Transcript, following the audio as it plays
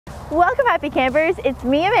Welcome happy campers, it's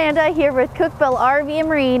me Amanda here with Cookeville RV and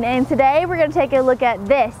Marine, and today we're going to take a look at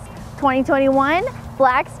this 2021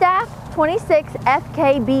 Flagstaff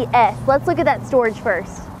 26FKBS. Let's look at that storage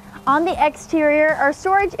first. On the exterior, our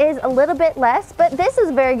storage is a little bit less, but this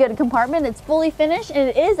is a very good compartment. It's fully finished and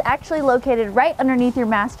it is actually located right underneath your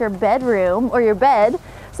master bedroom or your bed,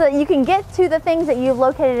 so that you can get to the things that you've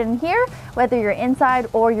located in here, whether you're inside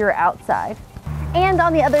or you're outside. And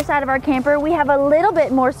on the other side of our camper, we have a little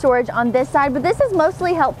bit more storage on this side, but this is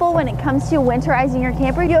mostly helpful when it comes to winterizing your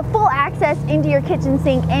camper. You have full access into your kitchen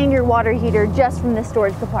sink and your water heater just from this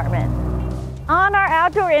storage compartment. On our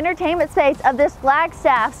outdoor entertainment space of this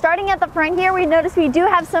Flagstaff, starting at the front here, we notice we do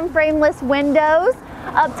have some frameless windows.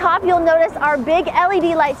 Up top, you'll notice our big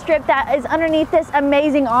LED light strip that is underneath this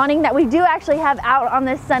amazing awning that we do actually have out on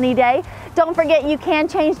this sunny day. Don't forget, you can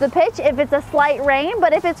change the pitch if it's a slight rain,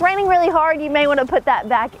 but if it's raining really hard, you may want to put that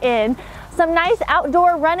back in. Some nice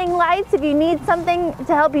outdoor running lights if you need something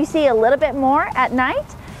to help you see a little bit more at night.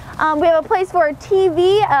 We have a place for a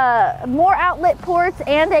TV, more outlet ports,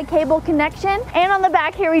 and a cable connection. And on the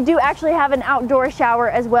back here, we do actually have an outdoor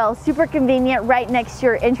shower as well. Super convenient right next to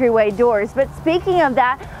your entryway doors. But speaking of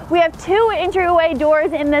that, we have two entryway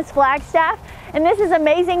doors in this Flagstaff. And this is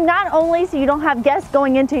amazing, not only so you don't have guests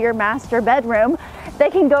going into your master bedroom,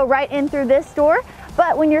 they can go right in through this door,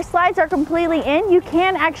 but when your slides are completely in, you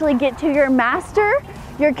can actually get to your master,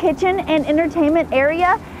 your kitchen and entertainment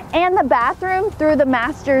area, and the bathroom through the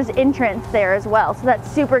master's entrance there as well. So that's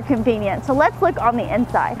super convenient. So let's look on the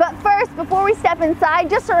inside. But first, before we step inside,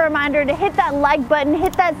 just a reminder to hit that like button,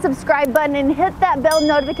 hit that subscribe button, and hit that bell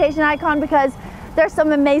notification icon, because there's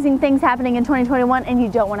some amazing things happening in 2021 and you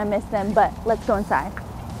don't want to miss them. But let's go inside.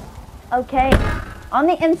 Okay, on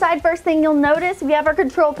the inside, first thing you'll notice, we have our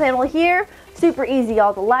control panel here. Super easy,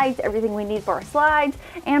 all the lights, everything we need for our slides,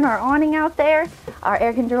 and our awning out there. Our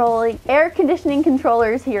air conditioning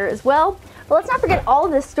controllers here as well. But let's not forget all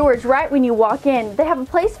of this storage right when you walk in. They have a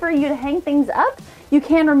place for you to hang things up. You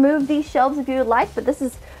can remove these shelves if you would like, but this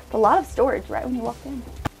is a lot of storage right when you walk in.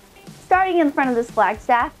 Starting in front of this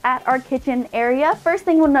Flagstaff at our kitchen area, first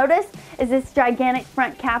thing we'll notice is this gigantic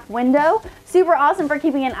front cap window. Super awesome for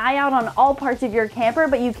keeping an eye out on all parts of your camper,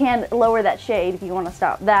 but you can lower that shade if you want to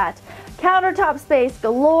stop that. Countertop space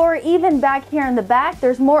galore. Even back here in the back,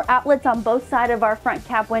 there's more outlets on both sides of our front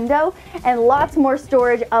cap window and lots more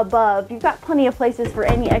storage above. You've got plenty of places for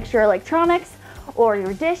any extra electronics or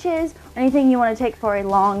your dishes, anything you want to take for a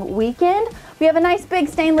long weekend. We have a nice big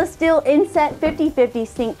stainless steel inset 50/50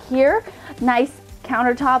 sink here. Nice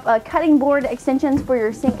countertop cutting board extensions for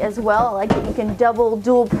your sink as well. I like that you can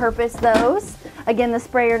dual purpose those. Again, the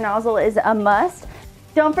sprayer nozzle is a must.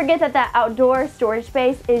 Don't forget that outdoor storage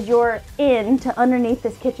space is your in to underneath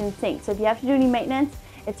this kitchen sink. So if you have to do any maintenance,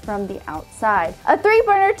 it's from the outside. A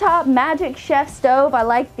 3-burner top Magic Chef stove. I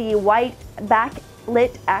like the white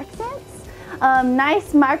backlit accents.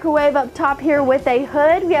 Nice microwave up top here with a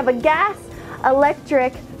hood. We have a gas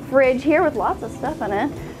electric fridge here with lots of stuff in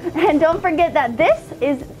it. And don't forget that this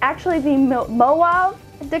is actually the Mauve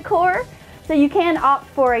decor. So you can opt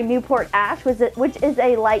for a Newport ash, which is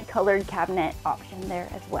a light colored cabinet option there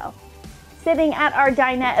as well. Sitting at our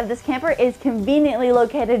dinette of this camper is conveniently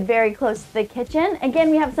located very close to the kitchen. Again,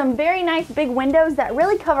 we have some very nice big windows that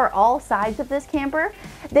really cover all sides of this camper.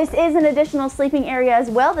 This is an additional sleeping area as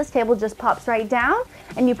well. This table just pops right down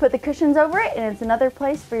and you put the cushions over it, and it's another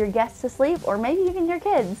place for your guests to sleep, or maybe even your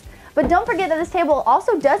kids. But don't forget that this table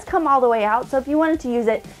also does come all the way out, so if you wanted to use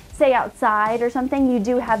it, say outside or something, you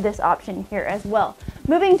do have this option here as well.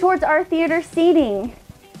 Moving towards our theater seating.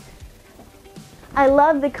 I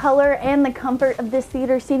love the color and the comfort of this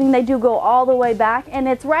theater seating. They do go all the way back, and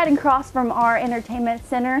it's right across from our entertainment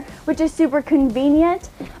center, which is super convenient.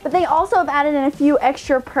 But they also have added in a few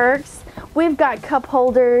extra perks. We've got cup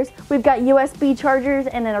holders, we've got USB chargers,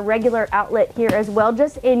 and then a regular outlet here as well,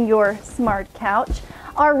 just in your smart couch.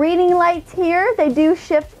 Our reading lights here, they do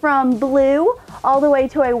shift from blue all the way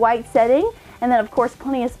to a white setting, and then of course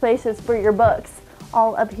plenty of spaces for your books,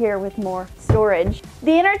 all up here with more storage.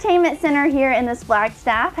 The entertainment center here in this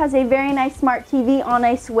Flagstaff has a very nice smart TV on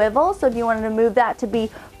a swivel, so if you wanted to move that to be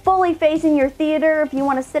fully facing your theater, if you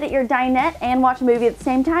want to sit at your dinette and watch a movie at the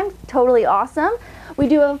same time, totally awesome. We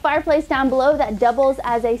do have a fireplace down below that doubles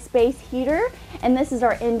as a space heater, and this is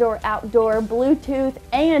our indoor-outdoor Bluetooth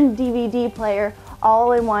and DVD player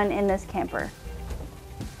all in one in this camper.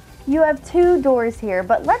 You have two doors here,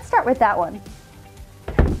 but let's start with that one.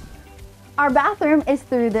 Our bathroom is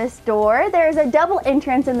through this door. There's a double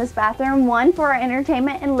entrance in this bathroom, one for our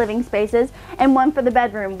entertainment and living spaces, and one for the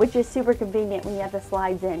bedroom, which is super convenient when you have the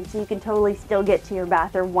slides in, so you can totally still get to your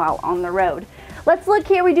bathroom while on the road. Let's look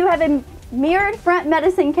here. We do have a mirrored front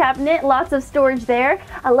medicine cabinet, lots of storage there.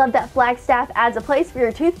 I love that Flagstaff adds a place for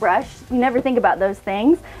your toothbrush. You never think about those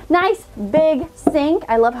things. Nice big sink.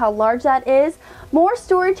 I love how large that is. More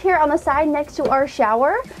storage here on the side next to our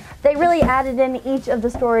shower. They really added in each of the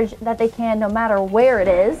storage that they can, no matter where it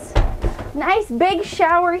is. Nice big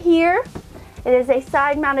shower here. It is a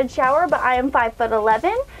side mounted shower, but I am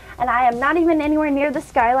 5'11", and I am not even anywhere near the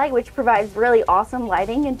skylight, which provides really awesome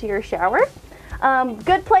lighting into your shower.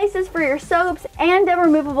 Good places for your soaps and a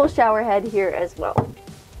removable shower head here as well.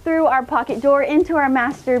 Through our pocket door into our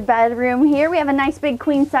master bedroom here, we have a nice big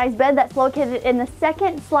queen size bed that's located in the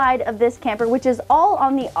second slide of this camper, which is all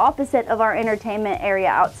on the opposite of our entertainment area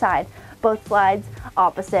outside. Both slides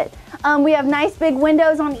opposite. We have nice big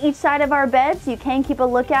windows on each side of our bed, so you can keep a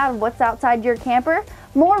lookout of what's outside your camper.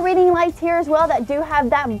 More reading lights here as well that do have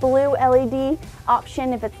that blue LED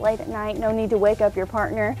option if it's late at night, no need to wake up your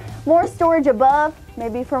partner. More storage above,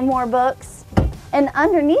 maybe for more books. And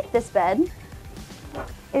underneath this bed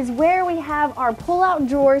is where we have our pull-out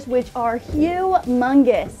drawers, which are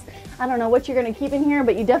humongous. I don't know what you're going to keep in here,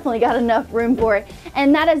 but you definitely got enough room for it.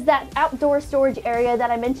 And that is that outdoor storage area that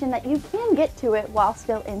I mentioned that you can get to it while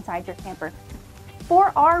still inside your camper.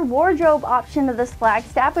 For our wardrobe option of this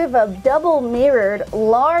Flagstaff, we have a double mirrored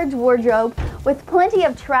large wardrobe with plenty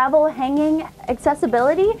of travel hanging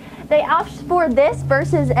accessibility. They opt for this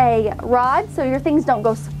versus a rod, so your things don't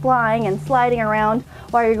go flying and sliding around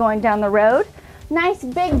while you're going down the road. Nice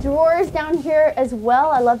big drawers down here as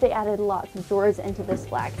well. I love they added lots of drawers into this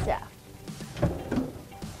Flagstaff.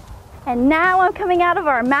 And now I'm coming out of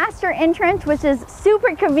our master entrance, which is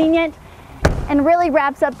super convenient and really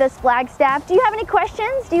wraps up this Flagstaff. Do you have any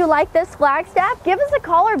questions? Do you like this Flagstaff? Give us a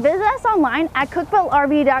call or visit us online at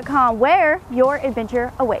cookvillerv.com, where your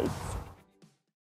adventure awaits.